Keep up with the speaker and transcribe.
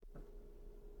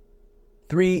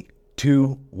Three,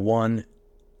 two, one,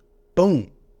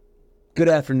 boom. Good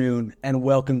afternoon and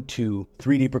welcome to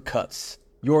 3 Deeper Cuts,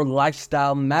 your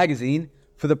lifestyle magazine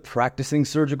for the practicing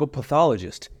surgical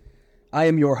pathologist. I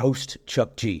am your host,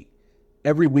 Chuck G.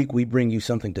 Every week we bring you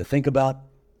something to think about,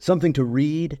 something to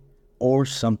read, or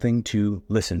something to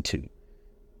listen to.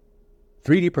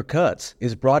 3 Deeper Cuts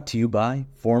is brought to you by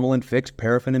formalin-fixed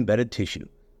paraffin-embedded tissue.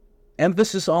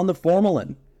 Emphasis on the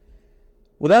formalin.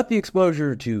 Without the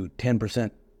exposure to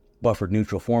 10% buffered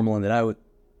neutral formalin that I was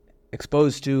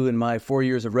exposed to in my 4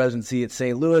 years of residency at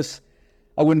St. Louis,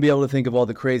 I wouldn't be able to think of all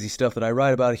the crazy stuff that I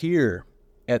write about here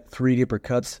at 3 Deeper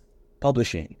Cuts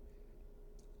Publishing.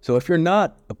 So if you're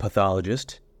not a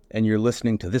pathologist and you're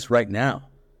listening to this right now,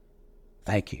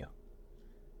 thank you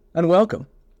and welcome.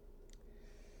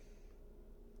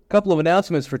 A couple of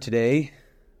announcements for today.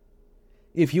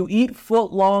 If you eat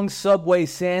foot-long Subway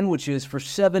sandwiches for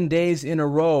 7 days in a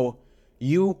row,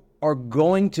 you are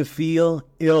going to feel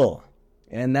ill.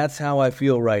 And that's how I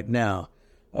feel right now.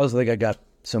 I was like, I got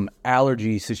some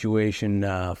allergy situation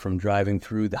from driving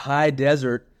through the high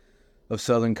desert of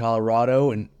southern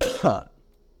Colorado and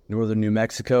northern New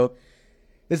Mexico.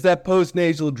 It's that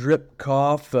post-nasal drip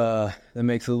cough that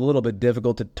makes it a little bit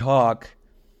difficult to talk,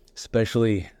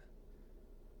 especially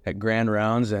at grand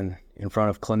rounds and in front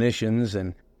of clinicians,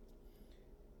 and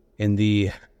in the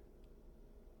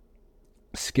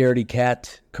scaredy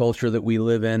cat culture that we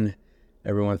live in,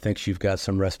 everyone thinks you've got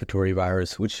some respiratory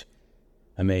virus, which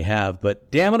I may have,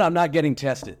 but damn it, I'm not getting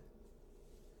tested.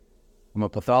 I'm a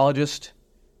pathologist,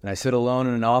 and I sit alone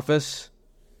in an office,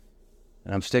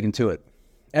 and I'm sticking to it.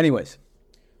 Anyways,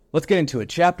 let's get into it.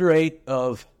 Chapter 8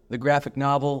 of the graphic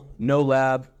novel, No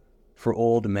Lab for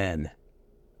Old Men.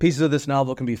 Pieces of this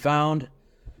novel can be found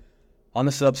on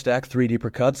the Substack,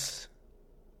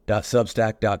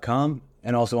 3deepercuts.substack.com,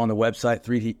 and also on the website,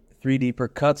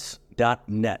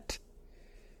 3deepercuts.net.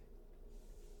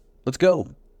 Let's go.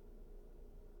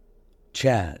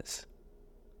 Chaz.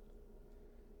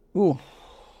 Ooh,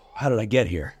 how did I get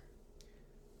here?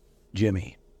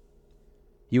 Jimmy.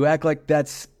 You act like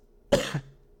that's an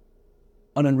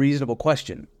unreasonable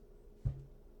question.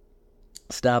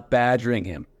 Stop badgering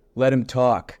him. Let him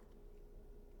talk.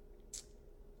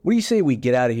 What do you say we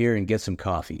get out of here and get some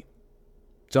coffee?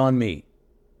 It's on me.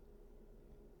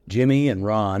 Jimmy and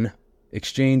Ron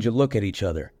exchange a look at each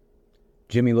other.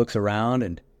 Jimmy looks around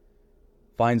and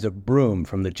finds a broom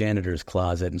from the janitor's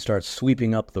closet and starts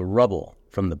sweeping up the rubble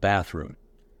from the bathroom.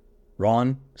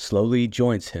 Ron slowly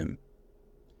joins him,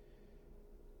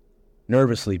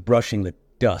 nervously brushing the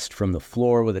dust from the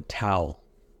floor with a towel.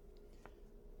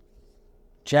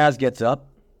 Chaz gets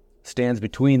up, stands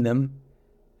between them,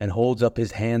 and holds up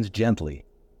his hands gently.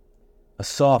 A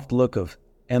soft look of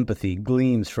empathy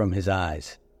gleams from his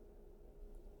eyes.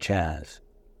 Chaz.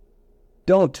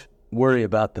 Don't worry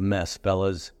about the mess,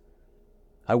 fellas.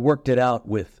 I worked it out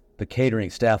with the catering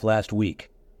staff last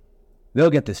week. They'll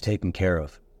get this taken care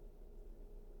of.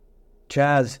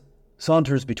 Chaz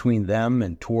saunters between them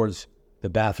and towards the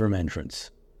bathroom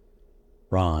entrance.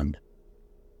 Ron.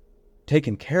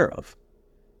 Taken care of?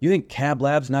 You think Cab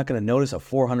Lab's not going to notice a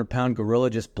 400-pound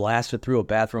gorilla just blasted through a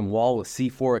bathroom wall with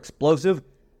C4 explosive?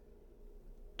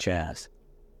 Chaz.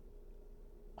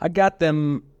 I got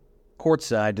them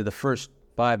courtside to the first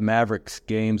 5 Mavericks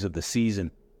games of the season.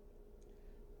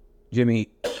 Jimmy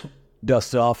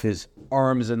dusts off his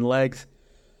arms and legs,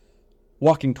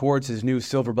 walking towards his new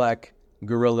silverback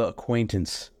gorilla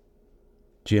acquaintance.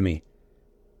 Jimmy.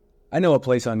 I know a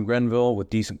place on Grenville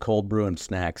with decent cold brew and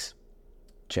snacks.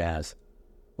 Chaz.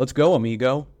 Let's go,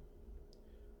 amigo.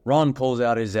 Ron pulls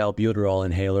out his albuterol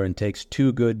inhaler and takes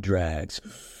 2 good drags.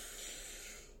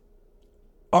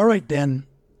 All right, then.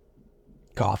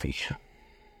 Coffee.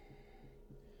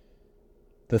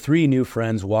 The 3 new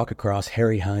friends walk across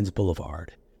Harry Hines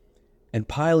Boulevard and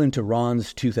pile into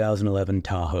Ron's 2011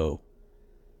 Tahoe.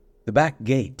 The back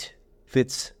gate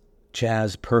fits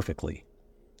Chaz perfectly.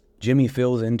 Jimmy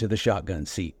fills into the shotgun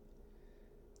seat.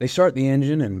 They start the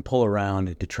engine and pull around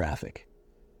into traffic.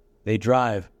 They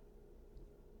drive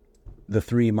the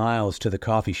 3 miles to the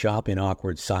coffee shop in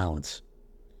awkward silence.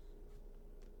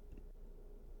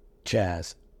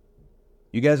 Chaz.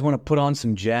 You guys want to put on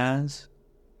some jazz?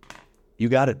 You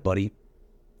got it, buddy.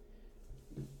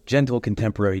 Gentle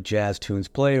contemporary jazz tunes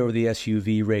play over the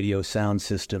SUV radio sound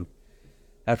system.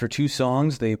 After 2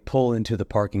 songs, they pull into the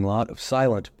parking lot of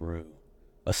Silent Brew,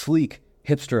 a sleek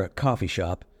hipster coffee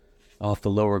shop off the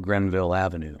lower Grenville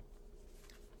Avenue.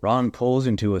 Ron pulls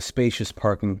into a spacious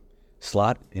parking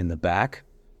slot in the back,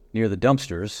 near the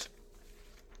dumpsters,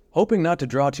 hoping not to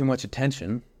draw too much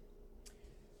attention,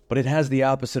 but it has the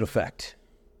opposite effect.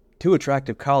 Two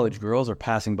attractive college girls are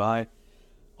passing by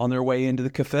on their way into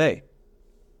the cafe.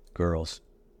 Girls.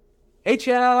 Hey,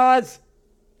 Chaz!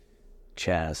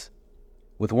 Chaz,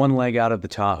 with one leg out of the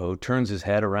Tahoe, turns his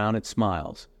head around and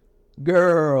smiles.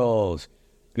 Girls!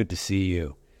 Good to see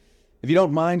you. If you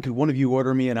don't mind, could one of you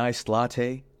order me an iced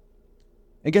latte?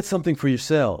 And get something for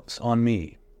yourselves, on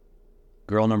me.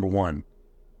 Girl number 1.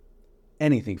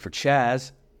 Anything for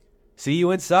Chaz. See you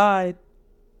inside.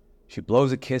 She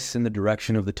blows a kiss in the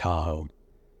direction of the Tahoe.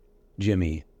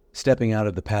 Jimmy, stepping out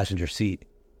of the passenger seat.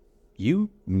 You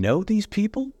know these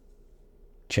people?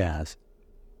 Chaz.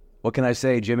 What can I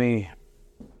say, Jimmy?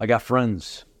 I got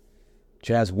friends.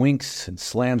 Chaz winks and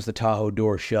slams the Tahoe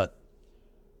door shut.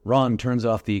 Ron turns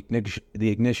off the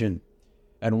ignition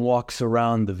and walks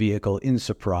around the vehicle in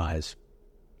surprise.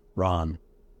 Ron.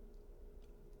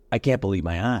 I can't believe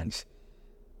my eyes.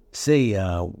 Say,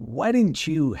 why didn't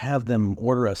you have them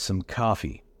order us some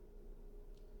coffee?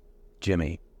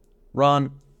 Jimmy.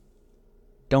 Ron,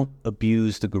 don't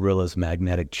abuse the gorilla's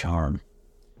magnetic charm.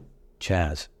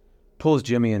 Chaz pulls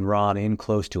Jimmy and Ron in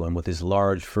close to him with his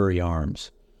large, furry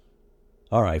arms.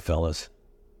 All right, fellas.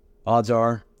 Odds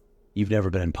are, you've never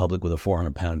been in public with a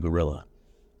 400-pound gorilla.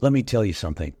 Let me tell you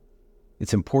something.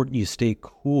 It's important you stay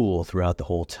cool throughout the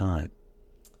whole time.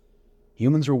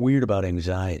 Humans are weird about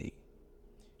anxiety.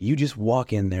 You just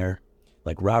walk in there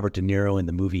like Robert De Niro in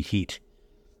the movie Heat,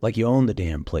 like you own the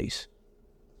damn place.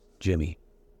 Jimmy,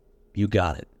 you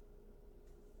got it.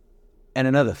 And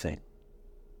another thing.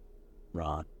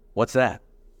 Ron, what's that?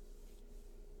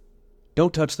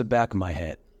 Don't touch the back of my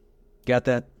head. Got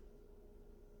that?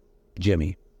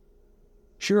 Jimmy,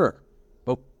 sure,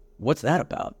 but what's that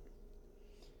about?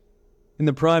 In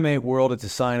the primate world, it's a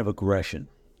sign of aggression.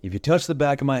 If you touch the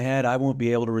back of my head, I won't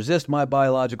be able to resist my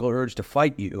biological urge to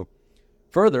fight you.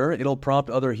 Further, it'll prompt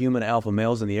other human alpha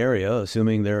males in the area,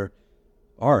 assuming there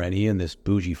are any in this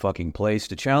bougie fucking place,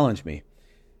 to challenge me.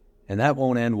 And that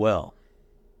won't end well.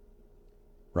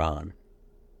 Ron,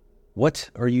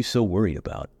 what are you so worried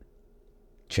about?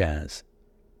 Chaz,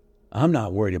 I'm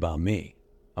not worried about me.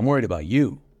 I'm worried about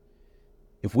you.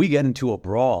 If we get into a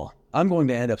brawl, I'm going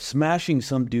to end up smashing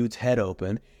some dude's head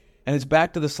open, and it's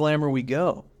back to the slammer we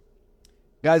go.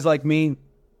 Guys like me,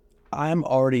 I'm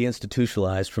already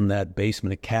institutionalized from that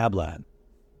basement at Cablad.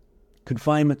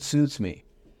 Confinement suits me.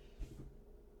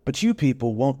 But you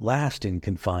people won't last in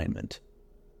confinement.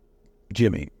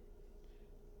 Jimmy.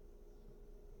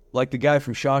 Like the guy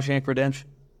from Shawshank Redemption?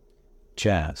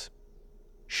 Chaz.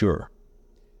 Sure.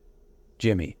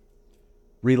 Jimmy.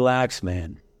 Relax,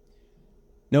 man.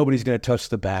 Nobody's going to touch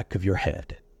the back of your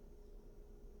head.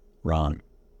 Ron.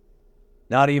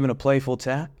 Not even a playful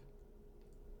tap?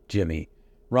 Jimmy.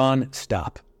 Ron,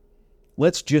 stop.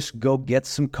 Let's just go get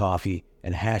some coffee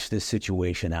and hash this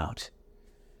situation out.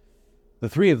 The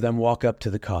three of them walk up to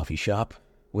the coffee shop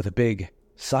with a big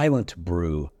Silent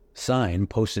Brew sign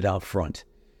posted out front.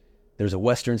 There's a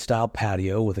Western-style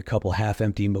patio with a couple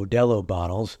half-empty Modelo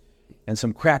bottles and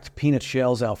some cracked peanut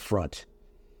shells out front.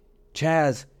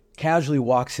 Chaz casually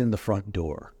walks in the front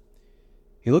door.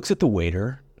 He looks at the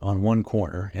waiter on one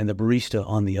corner and the barista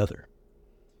on the other.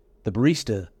 The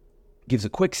barista gives a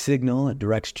quick signal and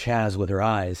directs Chaz with her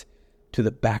eyes to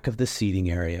the back of the seating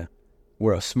area,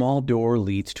 where a small door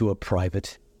leads to a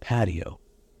private patio.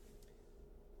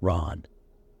 Ron,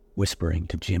 whispering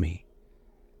to Jimmy,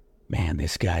 man,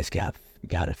 this guy's got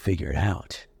it figured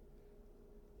out.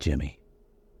 Jimmy,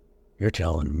 you're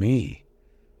telling me.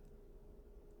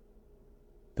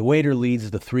 The waiter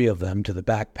leads the three of them to the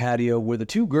back patio where the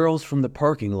two girls from the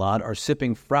parking lot are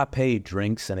sipping frappe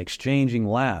drinks and exchanging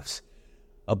laughs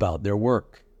about their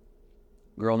work.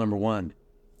 Girl number 1.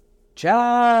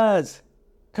 Chaz!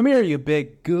 Come here, you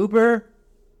big goober!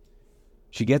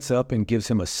 She gets up and gives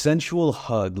him a sensual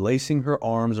hug, lacing her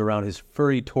arms around his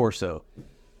furry torso.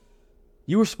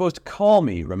 You were supposed to call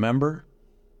me, remember?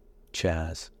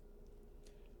 Chaz.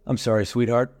 I'm sorry,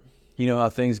 sweetheart. You know how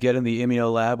things get in the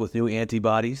immunolab with new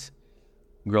antibodies?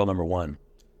 Girl number 1.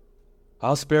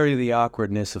 I'll spare you the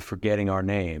awkwardness of forgetting our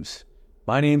names.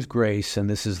 My name's Grace, and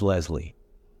this is Leslie.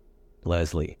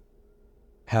 Leslie.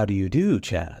 How do you do,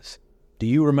 Chaz? Do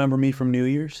you remember me from New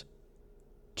Year's?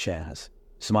 Chaz,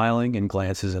 smiling and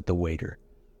glances at the waiter.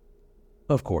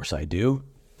 Of course I do.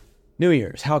 New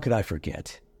Year's, how could I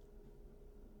forget?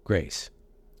 Grace.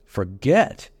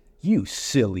 Forget? You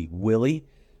silly Willie.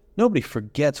 Nobody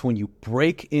forgets when you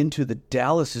break into the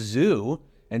Dallas Zoo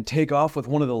and take off with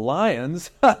one of the lions.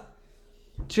 Ha!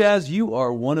 Chaz, you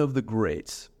are one of the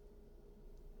greats.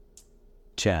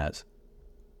 Chaz.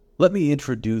 Let me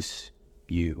introduce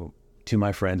you to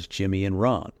my friends Jimmy and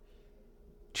Ron.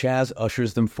 Chaz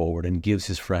ushers them forward and gives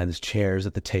his friends chairs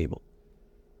at the table.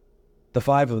 The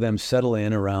 5 of them settle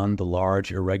in around the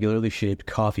large, irregularly shaped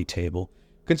coffee table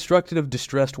constructed of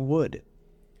distressed wood.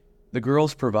 The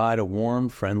girls provide a warm,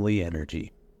 friendly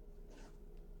energy.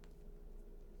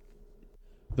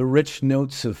 The rich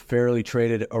notes of fairly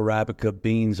traded Arabica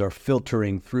beans are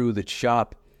filtering through the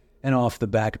shop and off the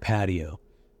back patio.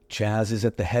 Chaz is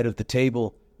at the head of the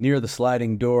table, near the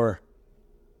sliding door.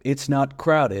 It's not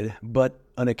crowded, but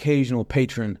an occasional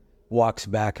patron walks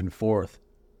back and forth.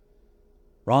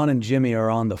 Ron and Jimmy are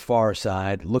on the far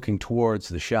side, looking towards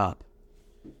the shop.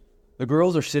 The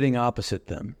girls are sitting opposite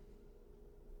them.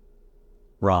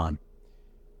 Ron: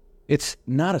 "It's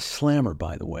not a slammer,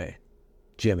 by the way."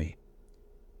 Jimmy: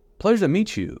 "Pleasure to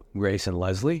meet you, Grace and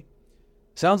Leslie.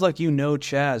 Sounds like you know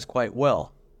Chaz quite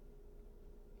well."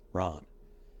 Ron: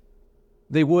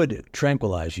 "They would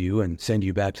tranquilize you and send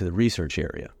you back to the research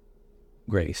area."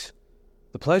 Grace: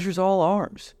 "The pleasure's all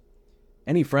ours.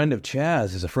 Any friend of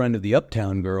Chaz is a friend of the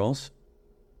Uptown Girls."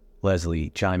 Leslie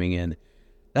chiming in: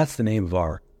 "That's the name of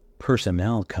our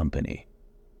personnel company."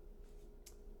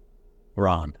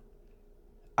 Ron: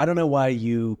 "I don't know why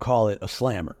you call it a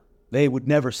slammer. They would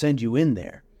never send you in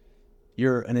there.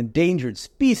 You're an endangered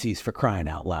species, for crying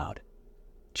out loud."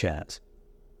 Chaz: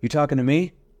 "You talking to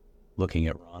me?" Looking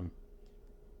at Ron: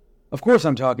 "Of course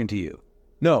I'm talking to you.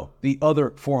 No, the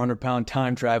other 400-pound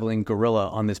time-traveling gorilla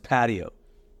on this patio."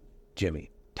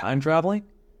 Jimmy: "Time traveling?"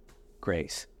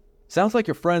 Grace: "Sounds like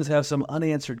your friends have some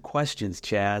unanswered questions,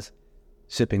 Chaz."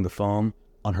 Sipping the foam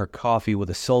on her coffee with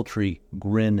a sultry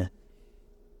grin.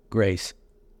 Grace: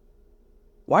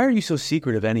 "Why are you so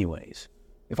secretive anyways?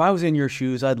 If I was in your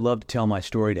shoes, I'd love to tell my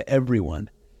story to everyone."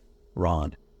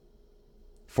 Ron: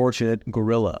 "Fortunate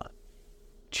gorilla."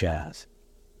 Chaz: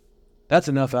 "That's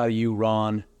enough out of you,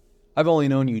 Ron. I've only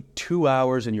known you 2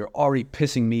 hours and you're already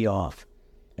pissing me off."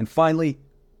 And finally,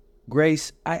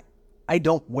 Grace: I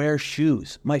don't wear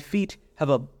shoes. My feet have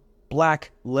a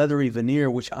black leathery veneer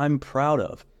which I'm proud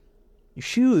of.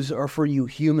 Shoes are for you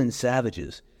human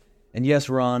savages. And yes,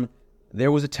 Ron,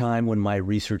 there was a time when my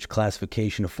research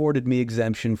classification afforded me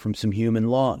exemption from some human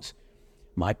laws.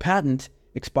 My patent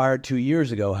expired 2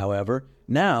 years ago, however.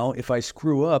 Now, if I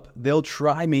screw up, they'll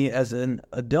try me as an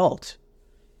adult."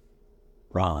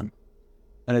 Ron: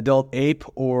 "An adult ape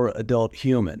or adult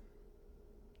human?"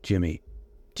 Jimmy: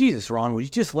 "Jesus, Ron, would you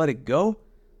just let it go?"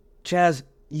 Chaz,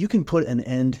 you can put an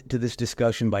end to this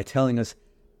discussion by telling us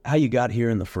how you got here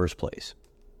in the first place.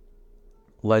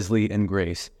 Leslie and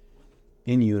Grace,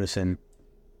 in unison: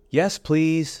 "Yes,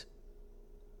 please."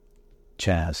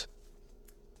 Chaz: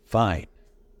 "Fine."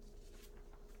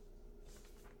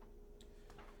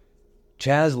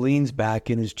 Chaz leans back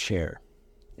in his chair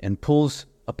and pulls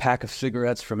a pack of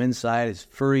cigarettes from inside his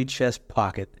furry chest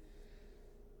pocket.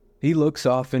 He looks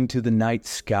off into the night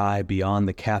sky beyond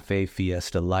the Cafe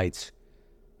Fiesta lights.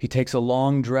 He takes a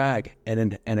long drag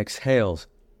and exhales.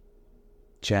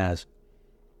 Chaz: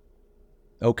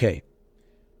 "Okay,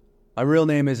 my real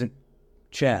name isn't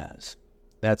Chaz.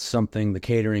 That's something the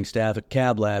catering staff at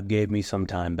Cab Lab gave me some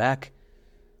time back.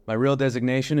 My real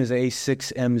designation is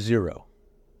A6M0.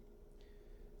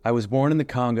 I was born in the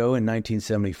Congo in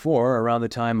 1974, around the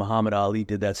time Muhammad Ali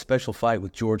did that special fight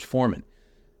with George Foreman.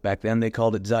 Back then they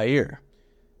called it Zaire.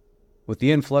 With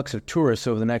the influx of tourists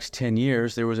over the next 10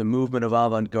 years, there was a movement of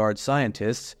avant-garde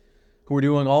scientists who were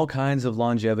doing all kinds of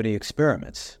longevity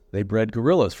experiments. They bred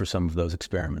gorillas for some of those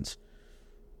experiments.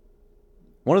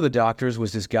 One of the doctors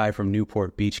was this guy from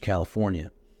Newport Beach,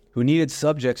 California, who needed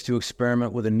subjects to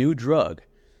experiment with a new drug.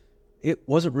 It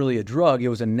wasn't really a drug, it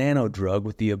was a nano-drug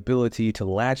with the ability to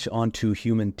latch onto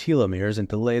human telomeres and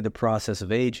delay the process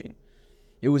of aging.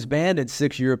 It was banned in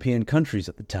 6 European countries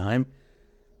at the time.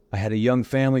 I had a young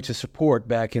family to support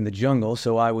back in the jungle,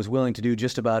 so I was willing to do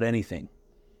just about anything.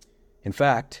 In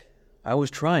fact, I was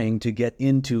trying to get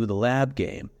into the lab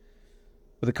game,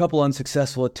 with a couple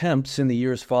unsuccessful attempts in the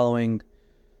years following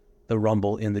the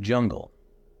rumble in the jungle.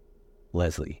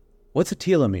 Leslie: "What's a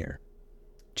telomere?"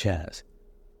 Chaz: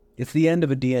 "It's the end of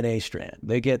a DNA strand.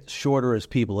 They get shorter as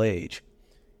people age.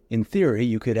 In theory,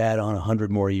 you could add on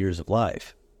 100 more years of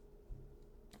life."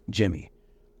 Jimmy: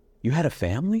 "You had a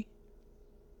family?"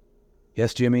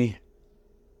 "Yes, Jimmy.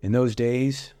 In those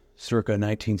days, circa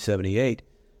 1978,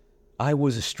 I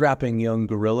was a strapping young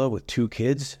gorilla with 2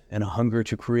 kids and a hunger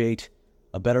to create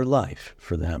a better life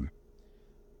for them.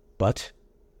 But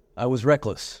I was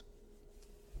reckless.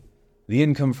 The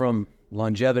income from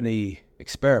longevity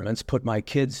experiments put my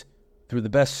kids through the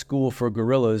best school for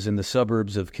gorillas in the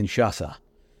suburbs of Kinshasa.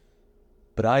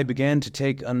 But I began to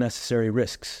take unnecessary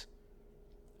risks.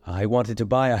 I wanted to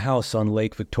buy a house on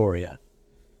Lake Victoria.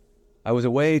 I was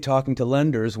away talking to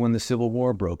lenders when the Civil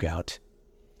War broke out.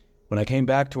 When I came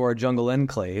back to our jungle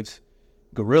enclaves,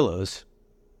 gorillas,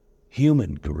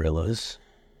 human gorillas,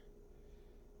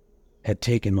 had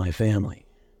taken my family.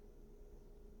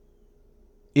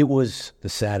 It was the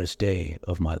saddest day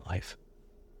of my life.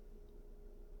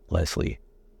 Leslie,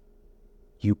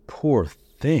 you poor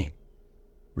thing,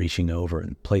 reaching over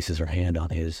and places her hand on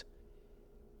his.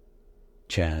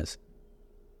 Chaz,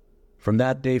 from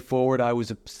that day forward, I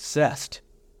was obsessed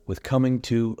with coming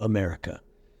to America.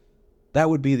 That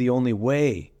would be the only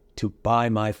way to buy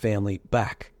my family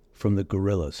back from the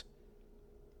gorillas.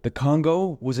 The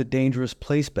Congo was a dangerous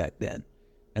place back then,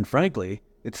 and frankly,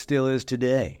 it still is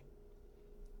today.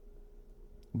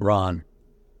 Ron,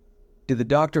 did the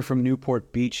doctor from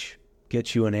Newport Beach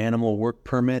get you an animal work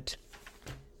permit?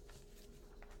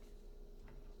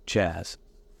 Chaz,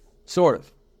 sort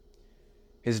of.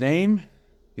 His name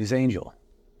is Angel.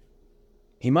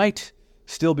 He might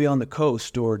still be on the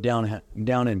coast or down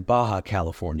in Baja,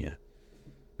 California.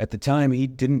 At the time, he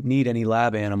didn't need any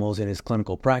lab animals in his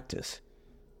clinical practice.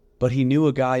 But he knew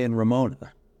a guy in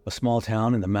Ramona, a small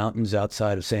town in the mountains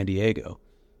outside of San Diego,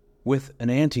 with an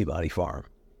antibody farm.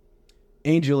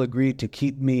 Angel agreed to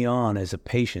keep me on as a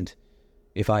patient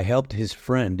if I helped his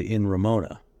friend in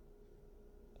Ramona.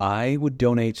 I would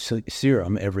donate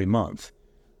serum every month.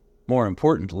 More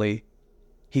importantly,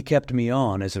 he kept me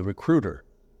on as a recruiter.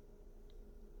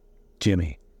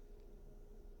 Jimmy.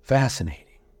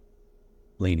 Fascinating.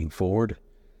 Leaning forward.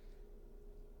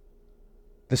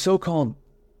 The so-called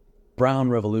Brown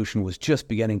Revolution was just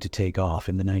beginning to take off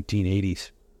in the 1980s.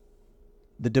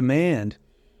 The demand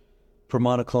for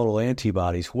monoclonal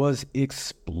antibodies was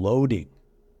exploding.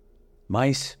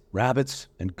 Mice, rabbits,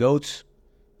 and goats,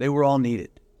 they were all needed.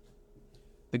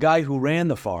 The guy who ran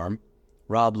the farm,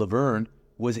 Rob Laverne,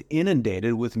 was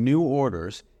inundated with new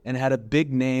orders and had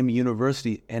big name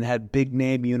university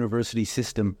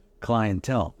system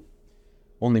clientele.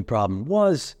 Only problem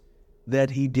was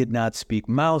that he did not speak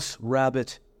mouse,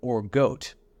 rabbit, or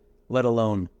goat, let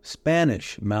alone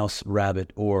Spanish mouse,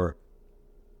 rabbit, or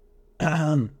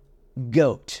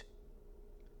goat.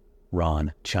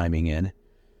 Ron chiming in.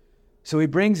 So he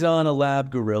brings on a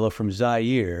lab gorilla from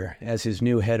Zaire as his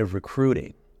new head of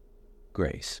recruiting.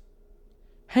 Grace.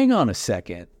 Hang on a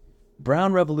second.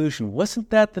 Brown Revolution, wasn't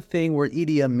that the thing where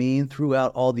Idi Amin threw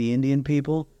out all the Indian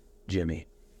people? Jimmy.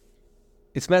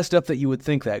 It's messed up that you would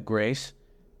think that, Grace.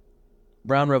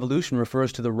 Brown Revolution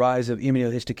refers to the rise of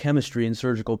immunohistochemistry in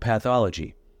surgical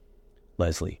pathology.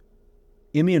 Leslie.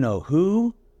 Immuno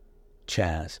who?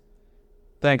 Chaz.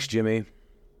 Thanks, Jimmy.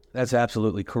 That's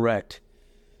absolutely correct.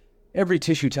 Every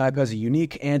tissue type has a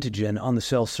unique antigen on the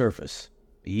cell surface.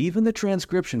 Even the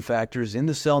transcription factors in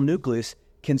the cell nucleus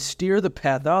can steer the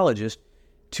pathologist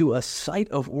to a site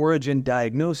of origin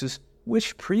diagnosis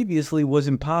which previously was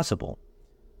impossible.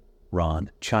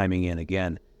 Ron chiming in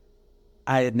again.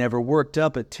 I had never worked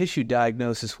up a tissue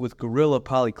diagnosis with gorilla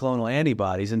polyclonal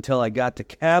antibodies until I got to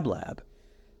Cab Lab.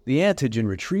 The antigen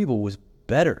retrieval was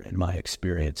better in my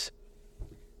experience.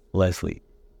 Leslie.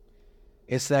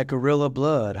 It's that gorilla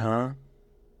blood, huh?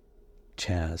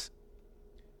 Chaz.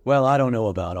 Well, I don't know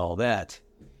about all that.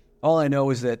 All I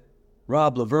know is that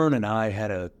Rob Laverne and I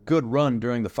had a good run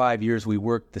during the 5 years we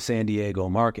worked the San Diego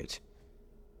market.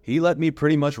 He let me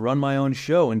pretty much run my own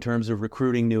show in terms of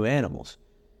recruiting new animals.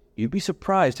 You'd be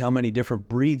surprised how many different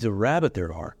breeds of rabbit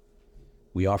there are.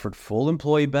 We offered full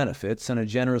employee benefits and a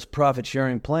generous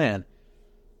profit-sharing plan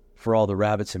for all the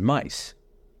rabbits and mice.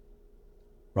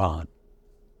 Ron.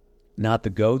 Not the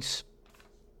goats?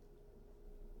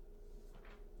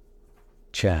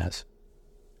 Chaz.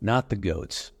 Not the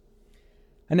goats.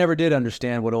 I never did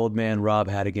understand what old man Rob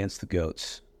had against the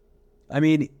goats. I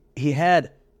mean, he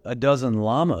had a dozen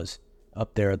llamas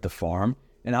up there at the farm,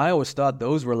 and I always thought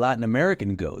those were Latin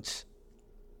American goats.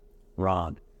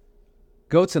 Ron.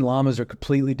 Goats and llamas are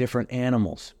completely different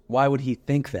animals. Why would he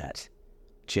think that?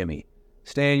 Jimmy.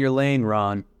 Stay in your lane,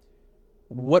 Ron.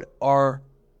 What are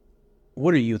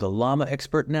you, the llama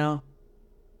expert now?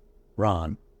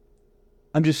 Ron.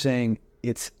 I'm just saying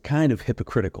it's kind of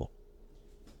hypocritical.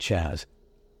 Chaz.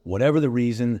 Whatever the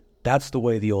reason, that's the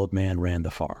way the old man ran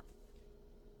the farm.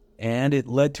 And it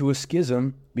led to a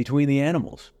schism between the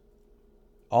animals.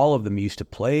 All of them used to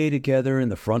play together in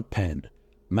the front pen,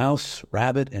 mouse,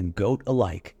 rabbit, and goat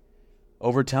alike.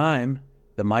 Over time,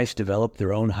 the mice developed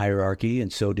their own hierarchy,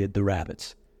 and so did the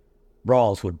rabbits.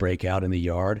 Brawls would break out in the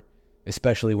yard,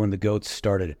 especially when the goats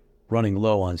started running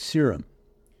low on serum.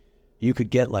 You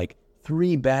could get like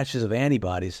 3 batches of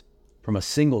antibodies from a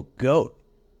single goat,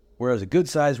 whereas a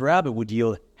good-sized rabbit would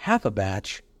yield half a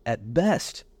batch at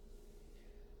best.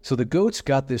 So the goats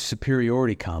got this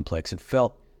superiority complex and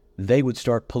felt they would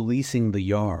start policing the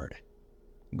yard.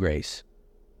 Grace.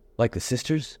 Like the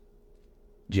sisters?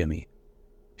 Jimmy.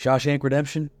 Shawshank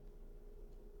Redemption?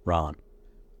 Ron.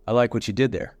 I like what you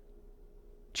did there.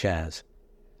 Chaz.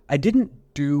 I didn't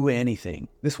do anything.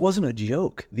 This wasn't a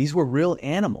joke. These were real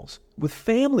animals with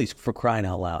families, for crying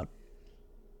out loud.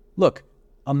 Look,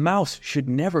 a mouse should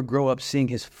never grow up seeing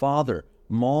his father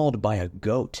mauled by a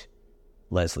goat.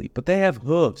 Leslie. But they have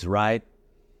hooves, right?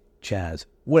 Chaz.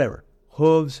 Whatever.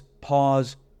 Hooves,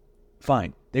 paws.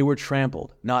 Fine. They were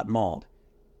trampled, not mauled.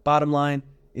 Bottom line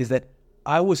is that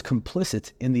I was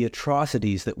complicit in the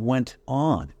atrocities that went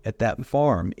on at that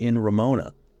farm in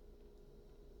Ramona.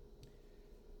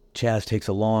 Chaz takes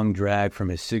a long drag from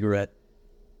his cigarette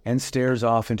and stares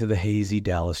off into the hazy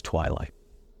Dallas twilight.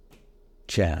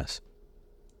 Chaz.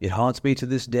 It haunts me to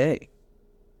this day.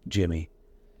 Jimmy.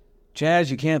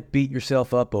 Chaz, you can't beat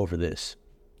yourself up over this.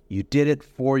 You did it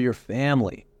for your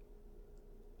family.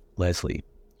 Leslie.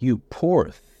 You poor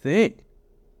thing.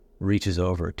 Reaches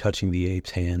over, touching the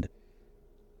ape's hand.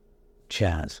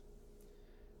 Chaz.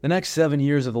 The next 7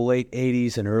 years of the late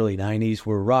 80s and early 90s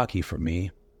were rocky for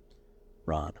me.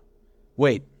 Ron.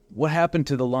 Wait, what happened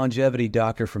to the longevity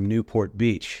doctor from Newport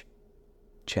Beach?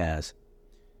 Chaz.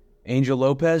 Angel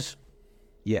Lopez?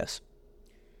 Yes.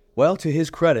 Well, to his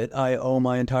credit, I owe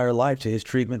my entire life to his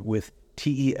treatment with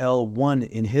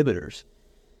TEL1 inhibitors.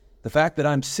 The fact that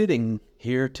I'm sitting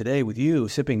here today with you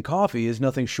sipping coffee is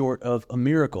nothing short of a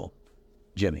miracle.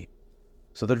 Jimmy.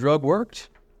 So the drug worked?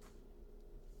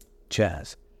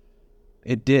 Chaz.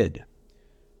 It did.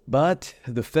 But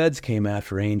the feds came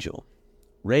after Angel,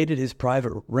 raided his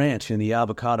private ranch in the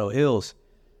Avocado Hills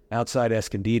outside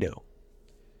Escondido.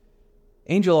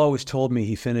 Angel always told me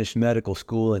he finished medical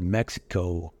school in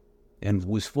Mexico and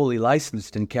was fully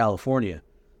licensed in California.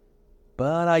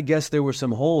 But I guess there were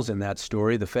some holes in that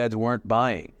story the feds weren't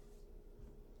buying.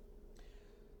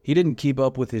 He didn't keep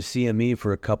up with his CME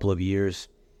for a couple of years.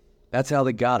 That's how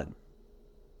they got him.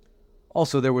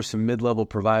 Also, there were some mid-level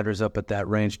providers up at that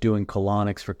ranch doing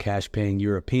colonics for cash-paying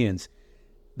Europeans.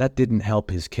 That didn't help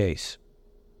his case.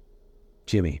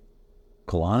 Jimmy.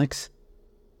 Colonics?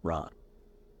 Ron.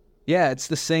 Yeah, it's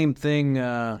the same thing.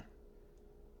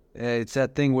 It's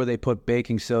that thing where they put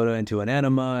baking soda into an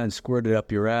enema and squirt it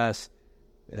up your ass.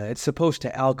 It's supposed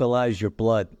to alkalize your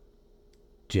blood.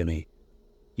 Jimmy.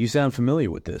 You sound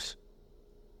familiar with this.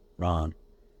 Ron.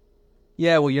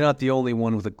 Yeah, well, you're not the only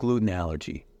one with a gluten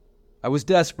allergy. I was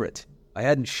desperate. I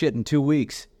hadn't shit in 2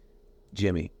 weeks.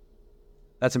 Jimmy.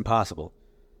 That's impossible.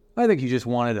 I think you just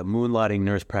wanted a moonlighting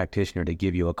nurse practitioner to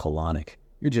give you a colonic.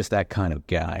 You're just that kind of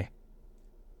guy.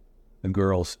 The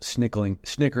girls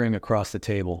snickering across the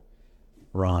table.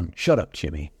 Ron. Shut up,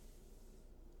 Jimmy.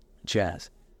 Chaz.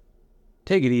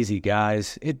 Take it easy,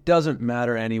 guys. It doesn't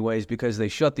matter anyways because they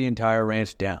shut the entire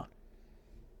ranch down.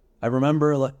 I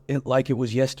remember it like it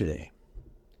was yesterday.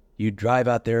 You'd drive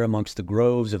out there amongst the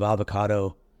groves of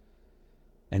avocado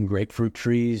and grapefruit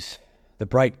trees, the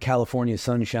bright California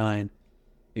sunshine.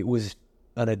 It was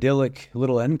an idyllic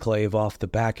little enclave off the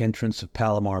back entrance of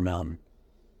Palomar Mountain.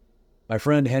 My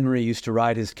friend Henry used to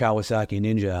ride his Kawasaki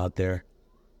Ninja out there.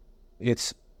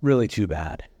 It's really too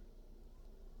bad.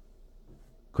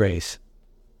 Grace.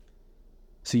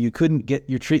 So you couldn't get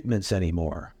your treatments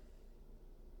anymore?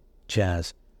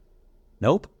 Chaz.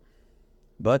 Nope.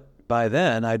 But by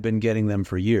then, I'd been getting them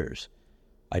for years.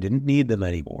 I didn't need them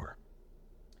anymore.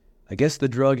 I guess the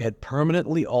drug had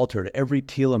permanently altered every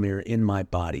telomere in my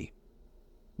body.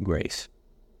 Grace.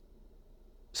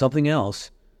 Something else.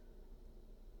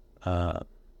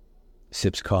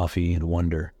 Sips coffee in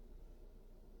wonder.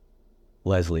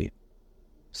 Leslie.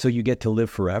 So you get to live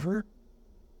forever?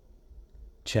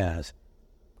 Chaz.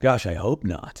 Gosh, I hope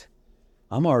not.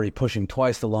 I'm already pushing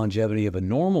twice the longevity of a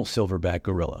normal silverback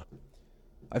gorilla.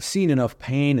 I've seen enough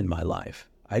pain in my life.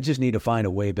 I just need to find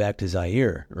a way back to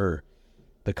Zaire, or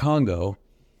the Congo,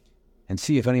 and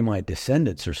see if any of my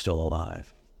descendants are still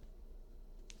alive.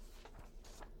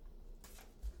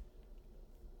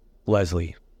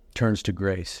 Leslie turns to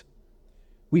Grace.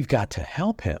 We've got to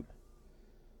help him.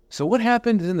 So what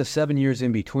happened in the 7 years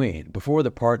in between, before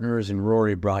the partners and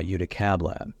Rory brought you to Cab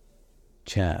Lab?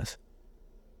 Chaz.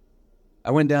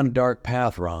 I went down a dark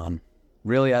path, Ron.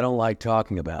 Really, I don't like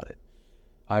talking about it.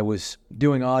 I was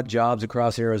doing odd jobs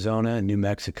across Arizona and New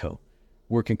Mexico,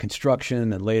 working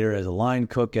construction and later as a line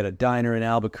cook at a diner in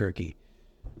Albuquerque.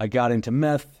 I got into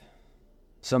meth.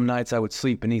 Some nights I would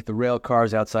sleep beneath the rail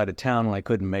cars outside of town when I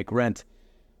couldn't make rent.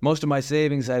 Most of my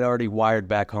savings I'd already wired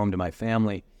back home to my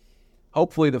family.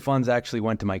 Hopefully the funds actually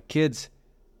went to my kids.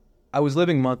 I was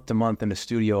living month to month in a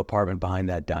studio apartment behind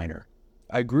that diner.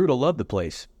 I grew to love the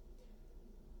place.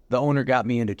 The owner got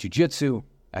me into jiu-jitsu.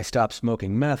 I stopped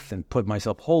smoking meth and put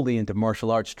myself wholly into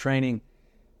martial arts training.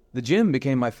 The gym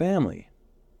became my family.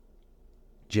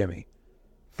 Jimmy,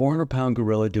 400-pound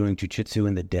gorilla doing jiu-jitsu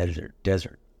in the desert.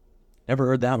 Never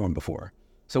heard that one before.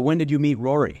 So when did you meet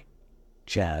Rory?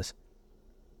 Chaz,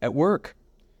 at work.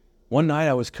 One night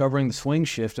I was covering the swing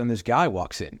shift and this guy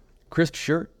walks in. Crisp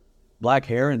shirt, black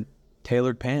hair, and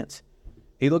tailored pants.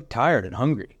 He looked tired and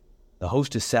hungry. The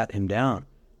hostess sat him down.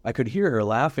 I could hear her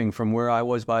laughing from where I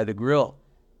was by the grill.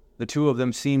 The two of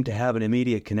them seemed to have an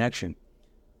immediate connection.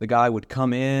 The guy would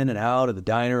come in and out of the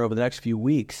diner over the next few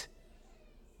weeks.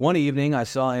 One evening, I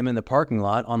saw him in the parking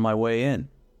lot on my way in.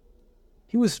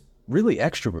 He was really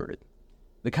extroverted,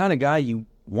 the kind of guy you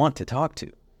want to talk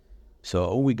to.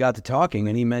 So we got to talking,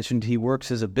 and he mentioned he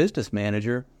works as a business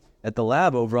manager at the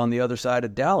lab over on the other side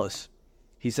of Dallas.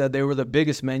 He said they were the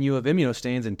biggest menu of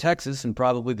immunostains in Texas and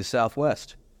probably the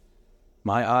Southwest.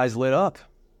 My eyes lit up.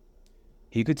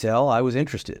 He could tell I was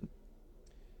interested.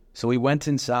 So we went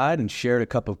inside and shared a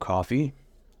cup of coffee,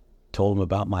 told him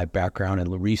about my background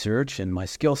in research and my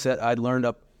skill set I'd learned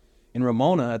up in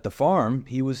Ramona at the farm.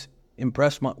 He was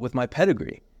impressed with my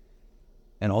pedigree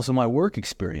and also my work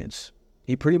experience.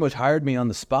 He pretty much hired me on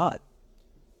the spot.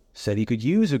 Said he could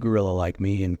use a gorilla like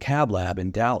me in Cab Lab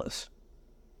in Dallas.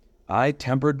 I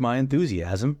tempered my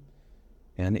enthusiasm,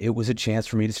 and it was a chance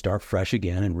for me to start fresh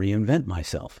again and reinvent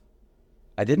myself.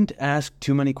 I didn't ask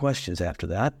too many questions after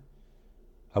that.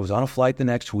 I was on a flight the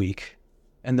next week,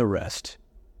 and the rest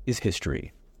is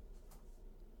history.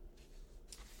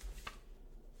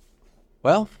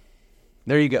 Well,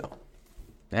 there you go.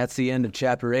 That's the end of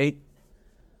Chapter 8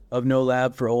 of No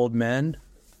Lab for Old Men.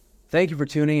 Thank you for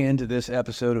tuning in to this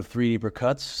episode of 3 Deeper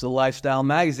Cuts, the lifestyle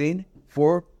magazine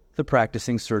for the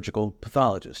practicing surgical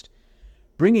pathologist.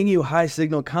 Bringing you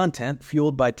high-signal content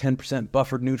fueled by 10%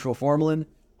 buffered neutral formalin.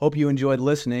 Hope you enjoyed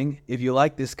listening. If you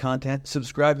like this content,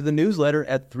 subscribe to the newsletter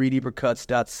at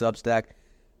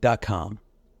 3deepercuts.substack.com.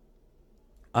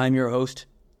 I'm your host,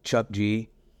 Chuck G.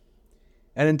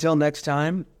 And until next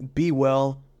time, be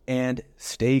well and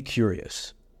stay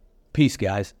curious. Peace,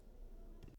 guys.